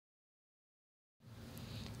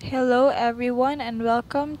Hello everyone and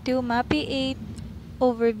welcome to MAPEH 8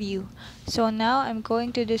 overview. So now I'm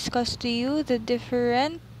going to discuss to you the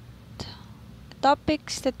different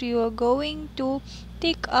topics that we are going to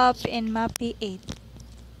take up in MAPEH 8.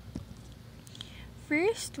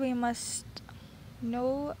 First, we must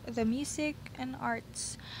know the music and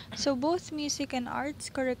arts. So both music and arts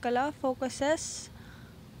curricula focuses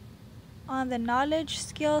on the knowledge,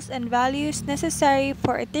 skills, and values necessary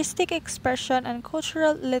for artistic expression and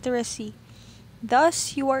cultural literacy.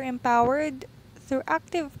 Thus, you are empowered through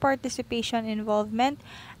active participation, involvement,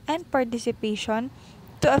 and participation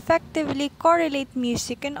to effectively correlate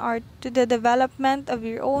music and art to the development of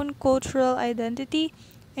your own cultural identity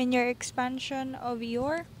and your expansion of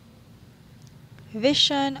your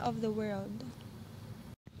vision of the world.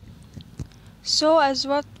 So, as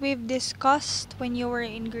what we've discussed when you were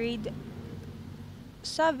in grade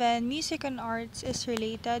 7, music and arts is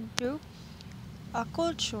related to a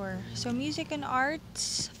culture. So music and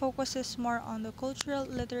arts focuses more on the cultural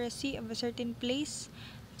literacy of a certain place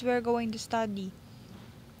that we're going to study.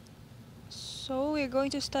 So we're going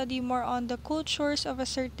to study more on the cultures of a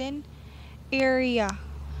certain area.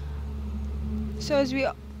 So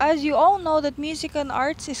as you all know that music and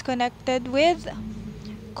arts is connected with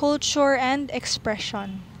culture and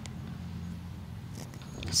expression.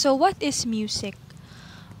 So what is music?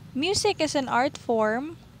 Music is an art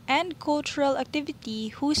form and cultural activity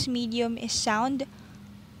whose medium is sound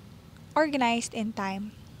organized in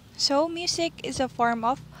time. So, music is a form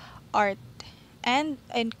of art and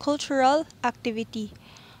a cultural activity.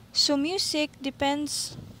 So, music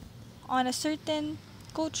depends on a certain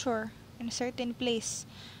culture in a certain place.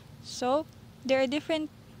 So, there are different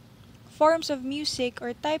forms of music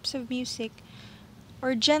or types of music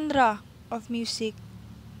or genre of music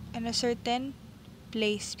in a certain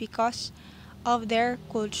place because of their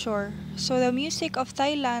culture. So the music of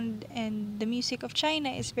Thailand and the music of China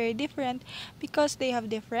is very different because they have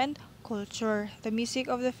different culture. The music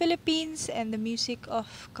of the Philippines and the music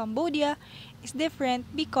of Cambodia is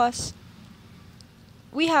different because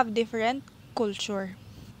we have different culture.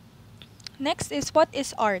 Next is what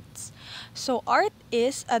is arts. So art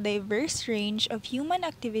is a diverse range of human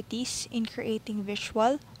activities in creating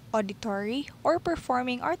visual, auditory, or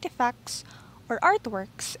performing artifacts or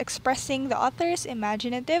artworks expressing the author's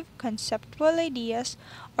imaginative, conceptual ideas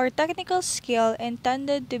or technical skill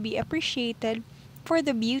intended to be appreciated for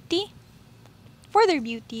their beauty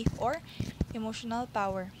or emotional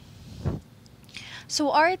power.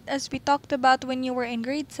 So art, as we talked about when you were in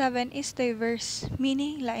grade 7, is diverse,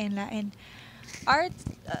 meaning lain-lain. Art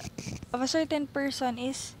of a certain person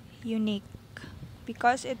is unique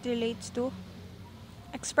because it relates to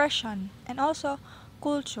expression and also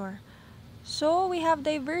culture. So we have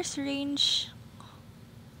diverse range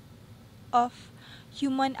of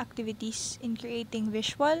human activities in creating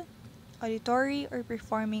visual, auditory, or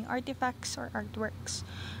performing artifacts or artworks.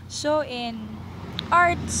 So in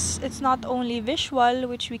arts, it's not only visual,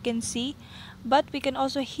 which we can see, but we can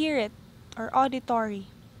also hear it or auditory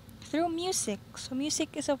through music. So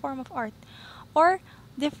music is a form of art. Or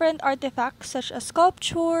different artifacts such as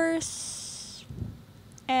sculptures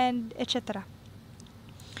and etc.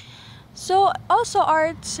 So also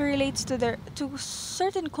arts relates to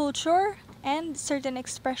certain culture and certain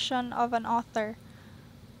expression of an author.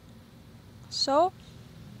 So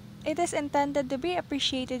it is intended to be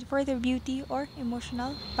appreciated for their beauty or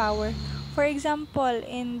emotional power. For example,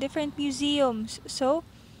 in different museums, so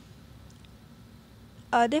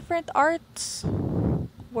different arts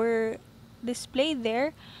were displayed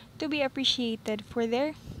there to be appreciated for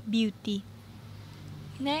their beauty.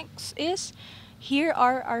 Next is, here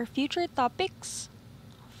are our future topics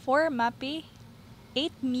for MAPEH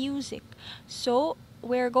 8 music. So,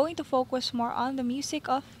 we're going to focus more on the music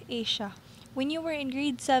of Asia. When you were in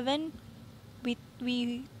grade 7,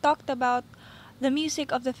 we talked about the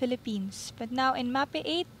music of the Philippines. But now in MAPEH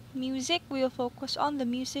 8 music, we will focus on the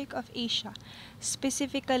music of Asia.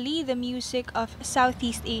 Specifically, the music of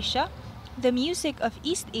Southeast Asia, the music of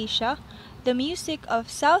East Asia, the music of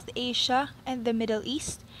South Asia and the Middle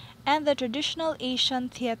East, and the traditional Asian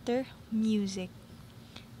theater music.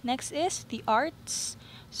 Next is the arts.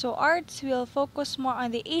 So arts will focus more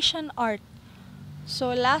on the Asian art.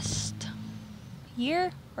 So last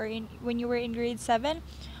year when you were in grade 7,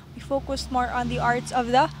 we focused more on the arts of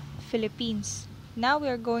the Philippines. Now we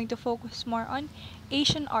are going to focus more on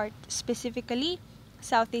Asian art, specifically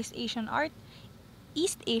Southeast Asian art,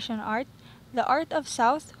 East Asian art, the art of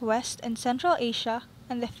South, West, and Central Asia,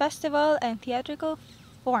 and the festival and theatrical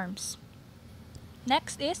forms.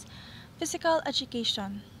 Next is physical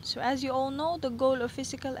education. So as you all know, the goal of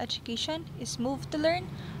physical education is move to learn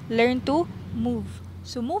to move.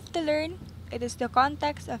 So move to learn, it is the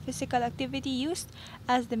context of physical activity used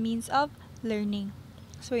as the means of learning.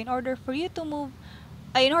 So in order for you to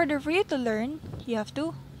learn, you have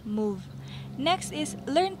to move. Next is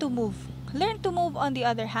learn to move. Learn to move, on the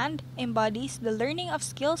other hand, embodies the learning of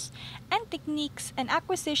skills and techniques and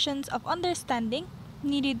acquisitions of understanding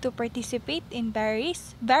needed to participate in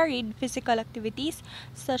varied physical activities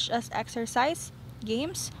such as exercise,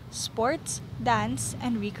 games, sports, dance,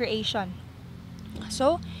 and recreation.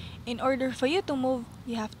 So, in order for you to move,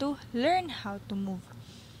 you have to learn how to move.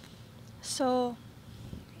 So,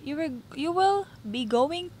 you will be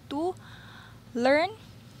going to learn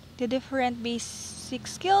the different basic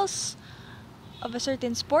skills of a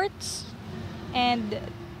certain sports and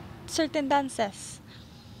certain dances.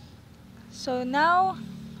 So now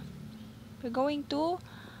we're going to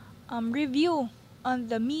review on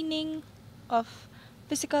the meaning of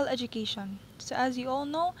physical education. So as you all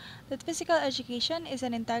know, that physical education is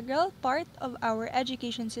an integral part of our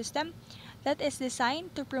education system that is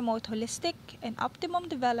designed to promote holistic and optimum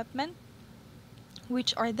development,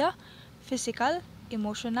 which are the physical,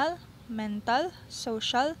 emotional, mental,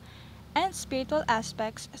 social, and spiritual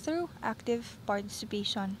aspects through active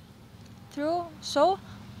participation.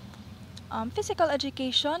 Physical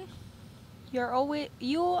education,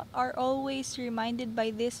 you are always reminded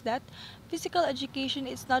by this that physical education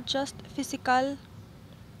is not just physical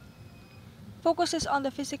focuses on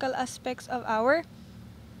the physical aspects of our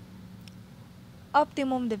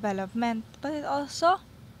optimum development, but it also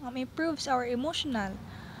improves our emotional.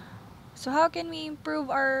 So how can we improve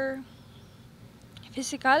our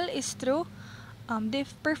physical is through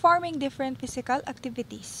performing different physical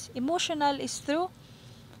activities. Emotional is through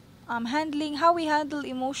handling how we handle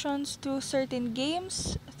emotions through certain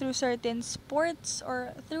games, through certain sports,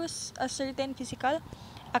 or through a certain physical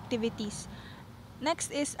activities.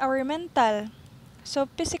 Next is our mental. So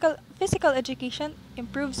physical education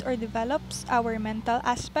improves or develops our mental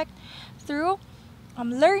aspect through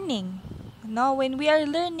learning. Now, when we are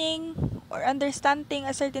learning or understanding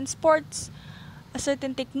a certain sports, a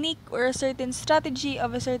certain technique, or a certain strategy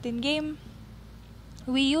of a certain game,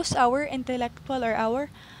 we use our intellectual or our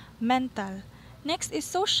mental. Next is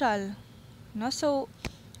social. No, so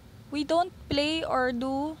we don't play or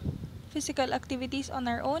do physical activities on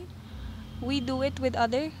our own. We do it with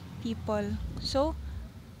other people. So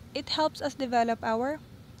it helps us develop our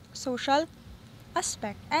social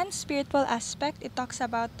aspect and spiritual aspect. It talks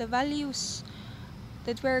about the values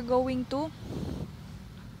that we're going to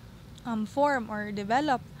form or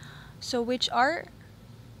develop. So which are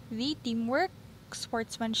the teamwork,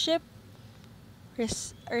 sportsmanship,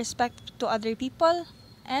 respect to other people,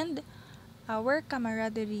 and our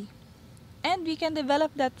camaraderie. And we can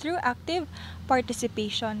develop that through active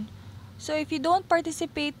participation. So if you don't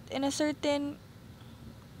participate in the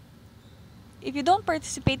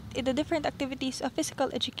different activities of physical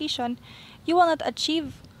education, you will not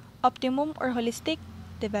achieve optimum or holistic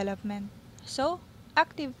development. So,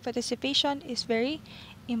 active participation is very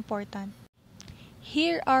important.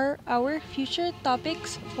 Here are our future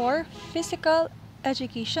topics for physical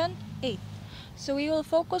education 8. So we will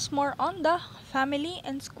focus more on the family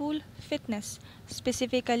and school fitness,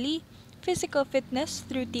 specifically physical fitness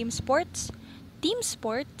through team sports,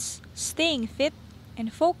 staying fit,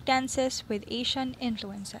 and folk dances with Asian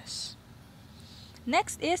influences.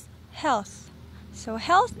 Next is health. So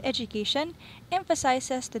health education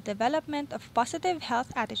emphasizes the development of positive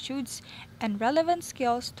health attitudes and relevant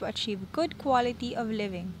skills to achieve good quality of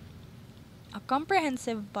living. A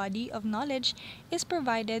comprehensive body of knowledge is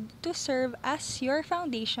provided to serve as your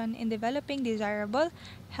foundation in developing desirable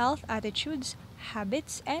health attitudes,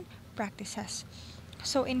 habits, and practices.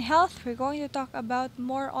 So in health, we're going to talk about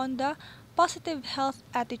more on the positive health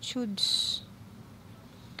attitudes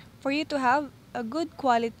for you to have a good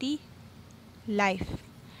quality life.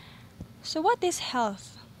 So what is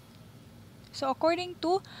health? So according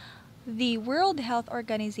to the World Health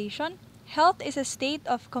Organization, health is a state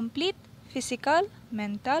of complete physical,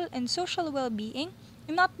 mental, and social well-being,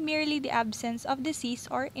 and not merely the absence of disease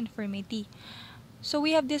or infirmity. So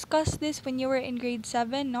we have discussed this when you were in grade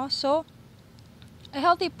 7, no? So a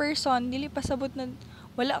healthy person, dili pasabot na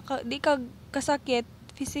di ka kasakit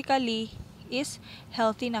physically, is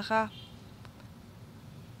healthy na ka.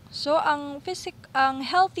 So ang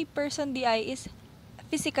healthy person di ay is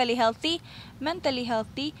physically healthy, mentally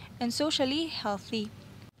healthy, and socially healthy.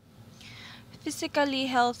 Physically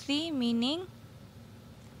healthy meaning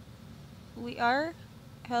we are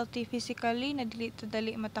healthy physically na dili to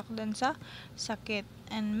dali matakdan sa sakit.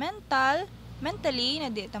 And mental Mentally,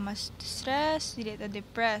 na di ta mas stress, di ta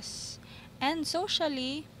depress. And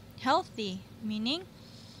socially, healthy. Meaning,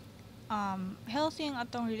 healthy ang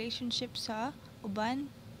atong relationship sa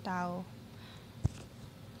uban tao.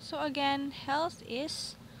 So again, health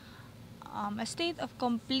is a state of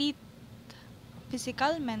complete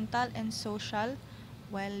physical, mental, and social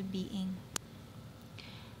well-being.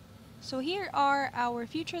 So here are our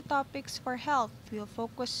future topics for health. We'll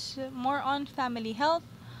focus more on family health,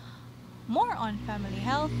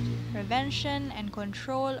 prevention and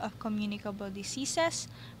control of communicable diseases,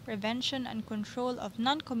 prevention and control of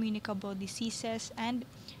non-communicable diseases, and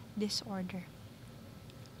disorder.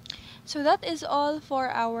 So that is all for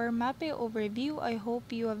our MAPEH overview. I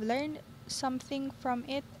hope you have learned something from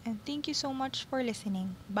it, and thank you so much for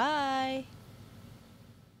listening. Bye!